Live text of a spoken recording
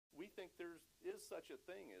such a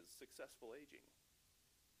thing as successful aging.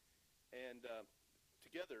 And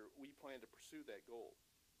together, we plan to pursue that goal.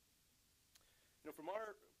 From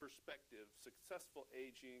our perspective, successful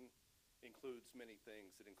aging includes many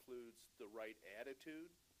things. It includes the right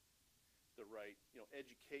attitude, the right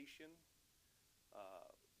education,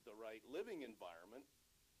 the right living environment,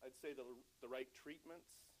 I'd say the right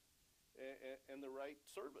treatments, and the right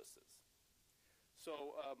services.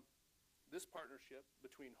 So this partnership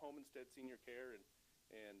between Home Instead Senior Care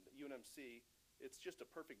and UNMC, it's just a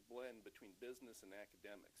perfect blend between business and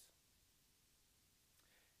academics.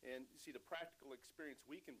 And you see, the practical experience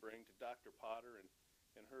we can bring to Dr. Potter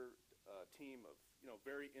and her team of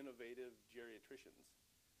very innovative geriatricians,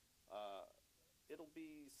 it'll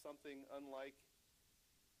be something unlike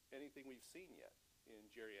anything we've seen yet in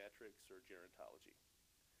geriatrics or gerontology.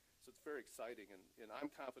 So it's very exciting, and I'm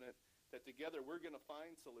confident that together we're going to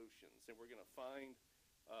find solutions and we're going to find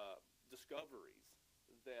discoveries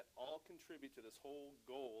that all contribute to this whole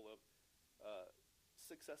goal of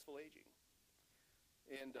successful aging.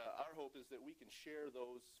 And our hope is that we can share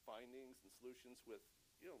those findings and solutions with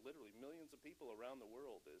literally millions of people around the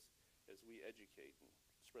world as we educate and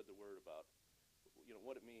spread the word about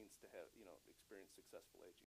what it means to have experience successful aging.